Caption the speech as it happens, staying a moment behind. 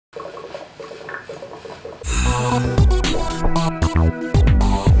Hi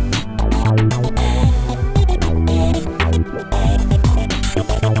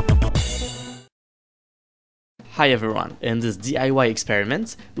everyone, in this DIY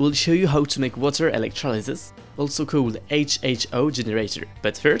experiment, we'll show you how to make water electrolysis, also called HHO generator.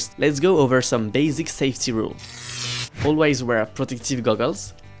 But first, let's go over some basic safety rules. Always wear protective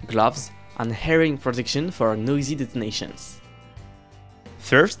goggles, gloves, and hearing protection for noisy detonations.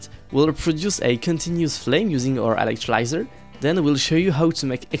 First, we'll produce a continuous flame using our electrolyzer, then we'll show you how to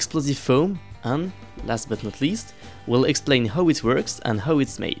make explosive foam, and, last but not least, we'll explain how it works and how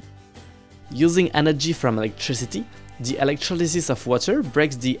it's made. Using energy from electricity, the electrolysis of water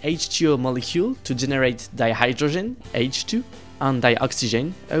breaks the H2O molecule to generate dihydrogen, H2, and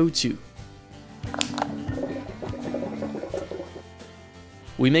dioxygen, O2.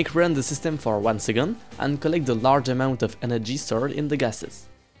 We make run the system for 1 second and collect the large amount of energy stored in the gases.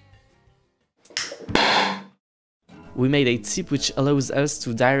 We made a tip which allows us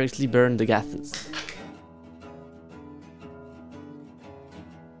to directly burn the gases.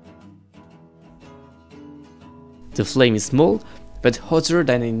 The flame is small, but hotter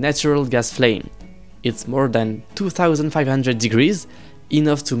than a natural gas flame. It's more than 2500 degrees,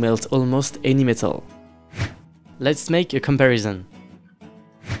 enough to melt almost any metal. Let's make a comparison.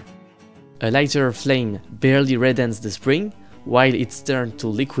 A lighter flame barely reddens the spring, while it's turned to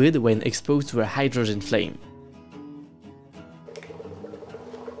liquid when exposed to a hydrogen flame.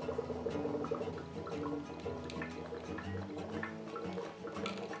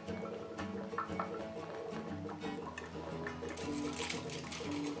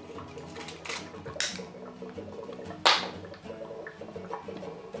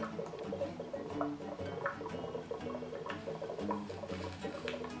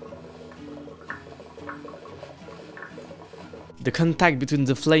 The contact between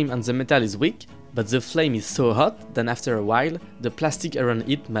the flame and the metal is weak, but the flame is so hot that after a while, the plastic around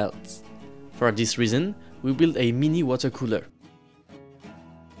it melts. For this reason, we build a mini water cooler.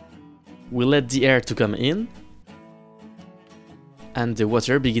 We let the air to come in, and the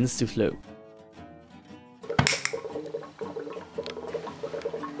water begins to flow.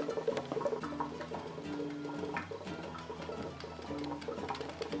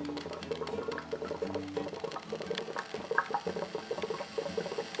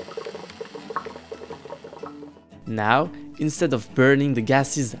 Now, instead of burning the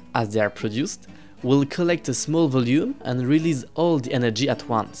gases as they are produced, we'll collect a small volume and release all the energy at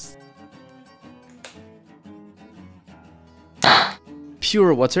once.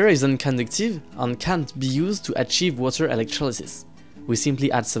 Pure water is non-conductive and can't be used to achieve water electrolysis. We simply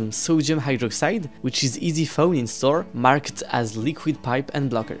add some sodium hydroxide, which is easy found in store, marked as liquid pipe and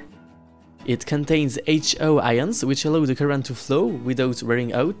blocker. It contains HO ions, which allow the current to flow without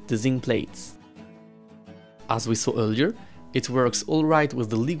wearing out the zinc plates. As we saw earlier, it works alright with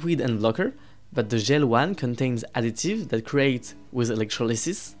the liquid and blocker, but the gel one contains additive that create, with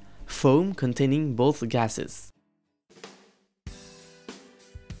electrolysis, foam containing both gases.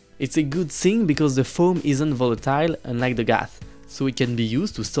 It's a good thing because the foam isn't volatile unlike the gas, so it can be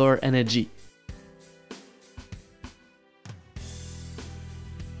used to store energy.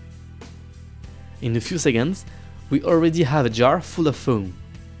 In a few seconds, we already have a jar full of foam.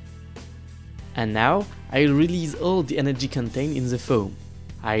 And now, I'll release all the energy contained in the foam.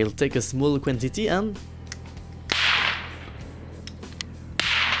 I'll take a small quantity and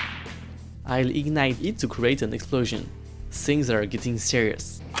I'll ignite it to create an explosion. Things are getting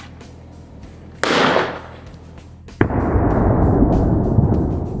serious.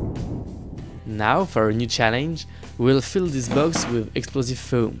 Now, for a new challenge, we'll fill this box with explosive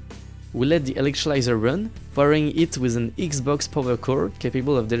foam. We let the electrolyzer run, powering it with an Xbox power cord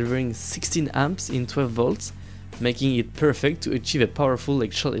capable of delivering 16 amps in 12 volts, making it perfect to achieve a powerful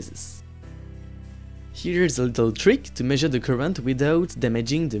electrolysis. Here's a little trick to measure the current without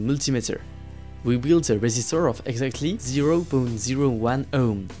damaging the multimeter. We built a resistor of exactly 0.01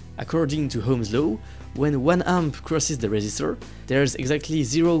 ohm. According to Ohm's law, when 1 amp crosses the resistor, there's exactly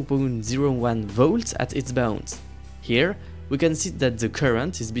 0.01 volts at its bound. Here, we can see that the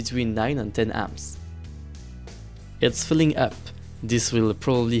current is between 9 and 10 amps. It's filling up. This will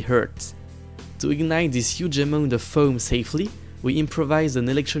probably hurt. To ignite this huge amount of foam safely, we improvise an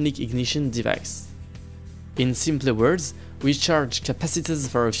electronic ignition device. In simpler words, we charge capacitors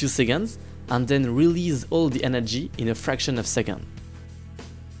for a few seconds and then release all the energy in a fraction of a second.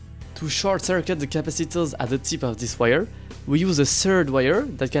 To short-circuit the capacitors at the tip of this wire, we use a third wire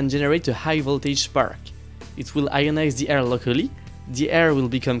that can generate a high voltage spark. It will ionize the air locally, the air will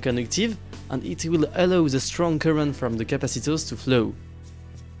become conductive, and it will allow the strong current from the capacitors to flow.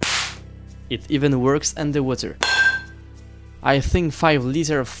 It even works underwater. I think 5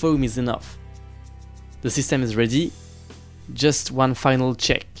 liters of foam is enough. The system is ready. Just one final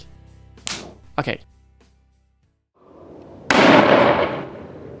check. Okay.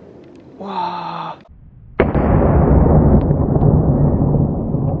 Wow.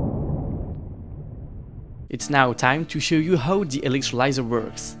 It's now time to show you how the electrolyzer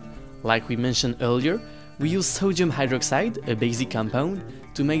works. Like we mentioned earlier, we use sodium hydroxide, a basic compound,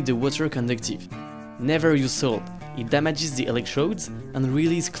 to make the water conductive. Never use salt, it damages the electrodes and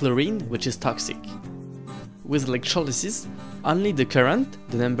releases chlorine, which is toxic. With electrolysis, only the current,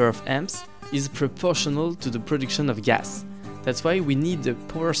 the number of amps, is proportional to the production of gas. That's why we need a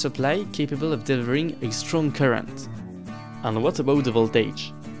power supply capable of delivering a strong current. And what about the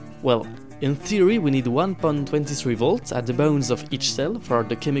voltage? Well, in theory we need 1.23 volts at the bounds of each cell for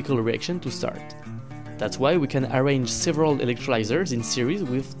the chemical reaction to start. That's why we can arrange several electrolyzers in series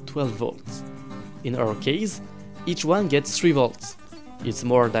with 12 volts. In our case, each one gets 3 volts. It's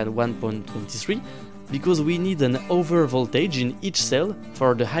more than 1.23 because we need an over voltage in each cell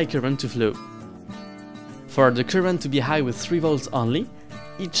for the high current to flow. For the current to be high with 3 volts only,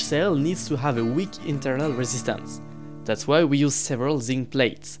 each cell needs to have a weak internal resistance. That's why we use several zinc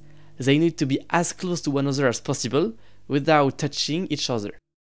plates. They need to be as close to one another as possible without touching each other.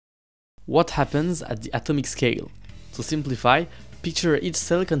 What happens at the atomic scale? To simplify, picture each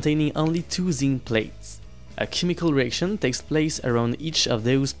cell containing only 2 zinc plates. A chemical reaction takes place around each of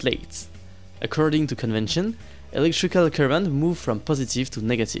those plates. According to convention, electrical current moves from positive to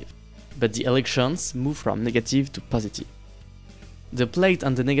negative, but the electrons move from negative to positive. The plate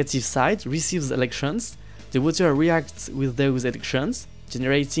on the negative side receives electrons, the water reacts with those electrons,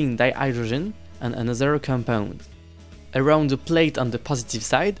 generating dihydrogen and another compound. Around the plate on the positive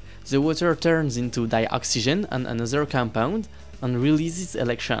side, the water turns into dioxygen and another compound and releases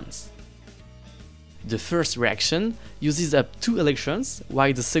electrons. The first reaction uses up 2 electrons,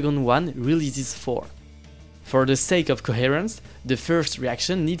 while the second one releases 4. For the sake of coherence, the first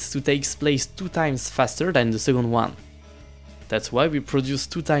reaction needs to take place 2 times faster than the second one. That's why we produce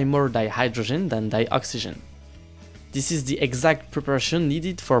 2 times more dihydrogen than dioxygen. This is the exact proportion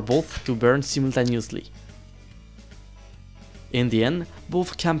needed for both to burn simultaneously. In the end,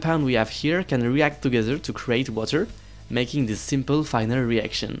 both compounds we have here can react together to create water, making this simple final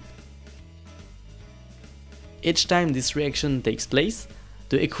reaction. Each time this reaction takes place,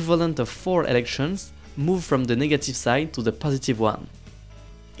 the equivalent of 4 electrons move from the negative side to the positive one.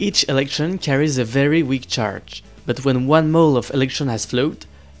 Each electron carries a very weak charge, but when 1 mole of electron has flowed,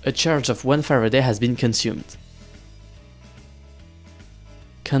 a charge of 1 Faraday has been consumed.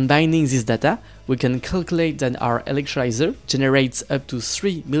 Combining this data, we can calculate that our electrolyzer generates up to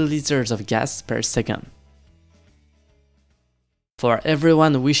 3 milliliters of gas per second. For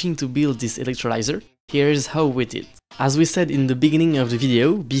everyone wishing to build this electrolyzer, here's how we did. As we said in the beginning of the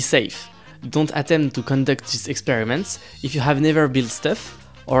video, be safe. Don't attempt to conduct these experiments if you have never built stuff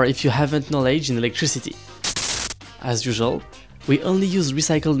or if you haven't knowledge in electricity. As usual, we only use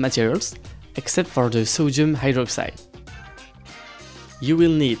recycled materials, except for the sodium hydroxide. You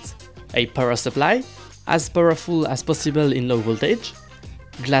will need a power supply, as powerful as possible in low voltage,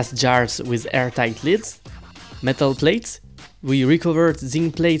 glass jars with airtight lids, metal plates, we recovered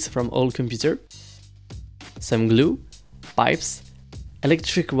zinc plates from old computer, some glue, pipes,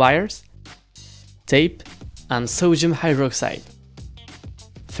 electric wires, tape, and sodium hydroxide.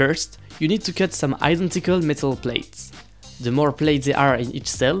 First, you need to cut some identical metal plates. The more plates there are in each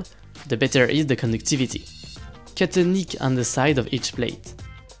cell, the better is the conductivity. Cut a nick on the side of each plate.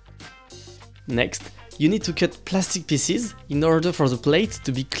 Next, you need to cut plastic pieces in order for the plates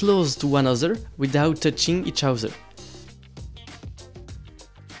to be close to one another without touching each other.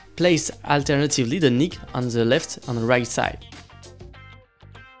 Place alternatively the nick on the left and right side.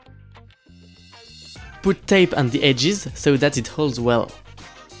 Put tape on the edges so that it holds well.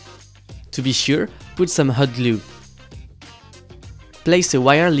 To be sure, put some hot glue. Place a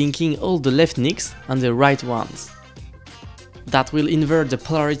wire linking all the left nicks on the right ones. That will invert the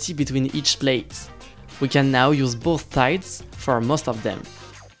polarity between each plate. We can now use both sides for most of them.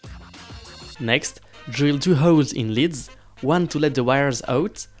 Next, drill 2 holes in lids, one to let the wires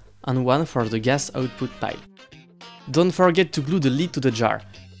out and one for the gas output pipe. Don't forget to glue the lid to the jar.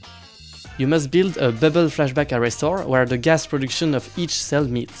 You must build a bubble flashback arrestor where the gas production of each cell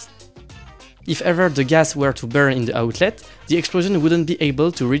meets. If ever the gas were to burn in the outlet, the explosion wouldn't be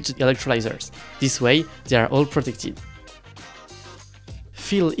able to reach the electrolyzers. This way, they are all protected.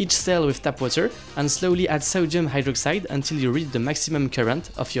 Fill each cell with tap water and slowly add sodium hydroxide until you reach the maximum current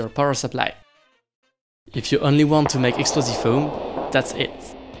of your power supply. If you only want to make explosive foam, that's it.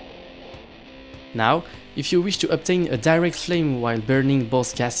 Now, if you wish to obtain a direct flame while burning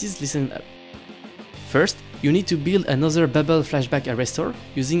both gases, listen up. First, you need to build another bubble flashback arrestor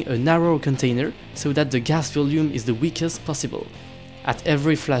using a narrow container so that the gas volume is the weakest possible. At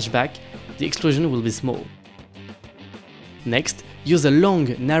every flashback, the explosion will be small. Next, use a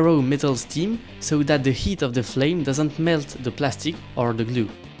long, narrow metal stem so that the heat of the flame doesn't melt the plastic or the glue.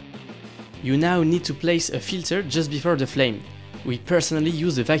 You now need to place a filter just before the flame. We personally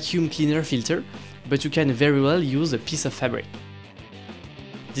use a vacuum cleaner filter, but you can very well use a piece of fabric.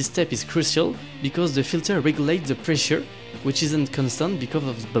 This step is crucial because the filter regulates the pressure, which isn't constant because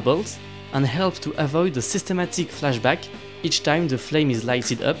of the bubbles, and helps to avoid the systematic flashback each time the flame is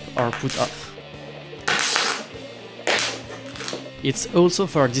lighted up or put off. It's also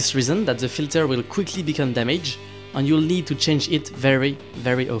for this reason that the filter will quickly become damaged, and you'll need to change it very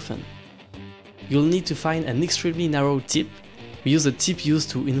often. You'll need to find an extremely narrow tip. We use a tip used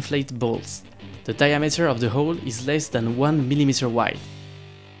to inflate balls. The diameter of the hole is less than 1 mm wide.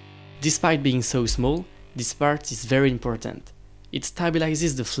 Despite being so small, this part is very important. It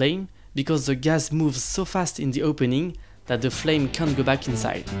stabilizes the flame because the gas moves so fast in the opening that the flame can't go back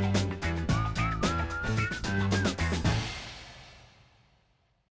inside.